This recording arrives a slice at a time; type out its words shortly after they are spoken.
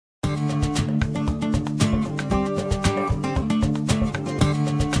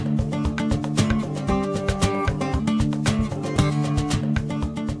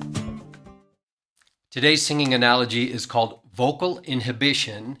Today's singing analogy is called vocal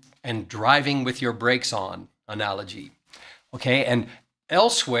inhibition and driving with your brakes on analogy. Okay, and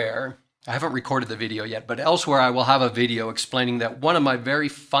elsewhere, I haven't recorded the video yet, but elsewhere I will have a video explaining that one of my very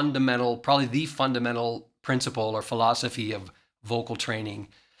fundamental, probably the fundamental principle or philosophy of vocal training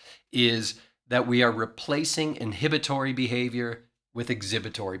is that we are replacing inhibitory behavior with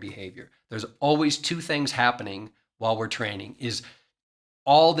exhibitory behavior. There's always two things happening while we're training. Is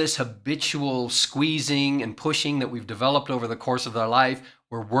all this habitual squeezing and pushing that we've developed over the course of our life,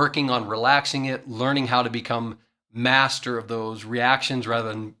 we're working on relaxing it, learning how to become master of those reactions rather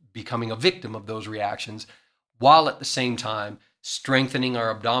than becoming a victim of those reactions, while at the same time strengthening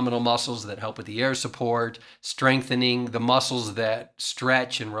our abdominal muscles that help with the air support, strengthening the muscles that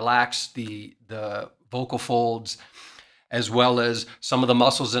stretch and relax the vocal folds, as well as some of the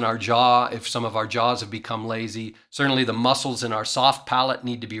muscles in our jaw, if some of our jaws have become lazy. Certainly the muscles in our soft palate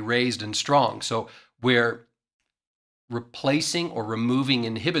need to be raised and strong. So we're replacing or removing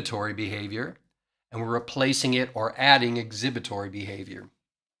inhibitory behavior, and we're replacing it or adding exhibitory behavior.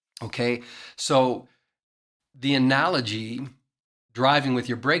 Okay, so the analogy, driving with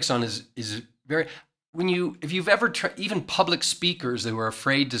your brakes on, is very, if you've ever even public speakers who are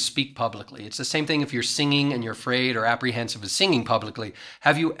afraid to speak publicly, it's the same thing if you're singing and you're afraid or apprehensive of singing publicly.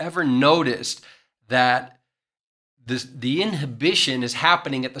 Have you ever noticed that the inhibition is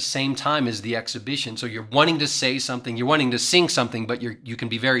happening at the same time as the exhibition? So you're wanting to say something, you're wanting to sing something, but you can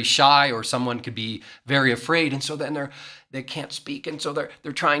be very shy, or someone could be very afraid, and so then they can't speak, and so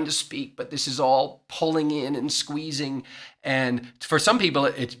they're trying to speak, but this is all pulling in and squeezing, and for some people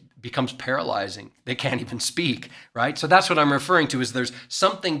it becomes paralyzing. They can't even speak, right? So that's what I'm referring to, is there's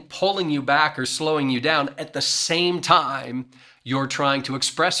something pulling you back or slowing you down at the same time you're trying to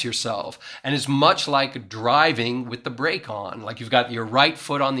express yourself. And it's much like driving with the brake on. Like you've got your right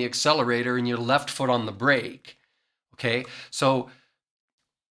foot on the accelerator and your left foot on the brake, okay? So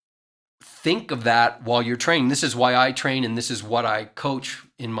think of that while you're training. This is why I train, and this is what I coach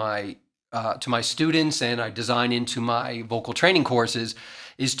in my to my students, and I design into my vocal training courses,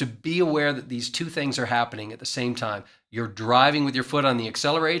 is to be aware that these two things are happening at the same time. You're driving with your foot on the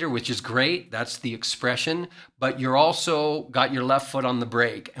accelerator, which is great. That's the expression. But you're also got your left foot on the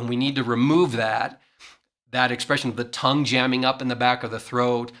brake. And we need to remove that expression of the tongue jamming up in the back of the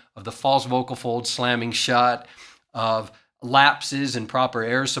throat, of the false vocal folds slamming shut, of lapses in proper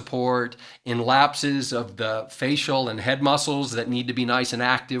air support, in lapses of the facial and head muscles that need to be nice and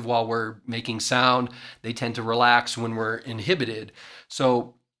active while we're making sound. They tend to relax when we're inhibited.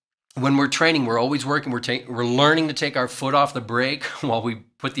 So when we're training, we're always working, we're learning to take our foot off the brake while we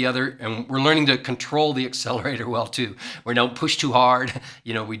put the other, and we're learning to control the accelerator well too. We don't push too hard.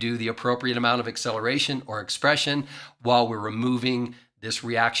 We do the appropriate amount of acceleration or expression while we're removing this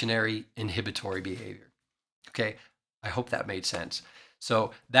reactionary inhibitory behavior. Okay, I hope that made sense.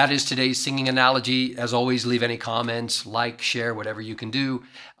 So that is today's singing analogy. As always, leave any comments, like, share, whatever you can do,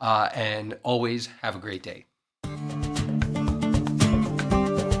 and always have a great day.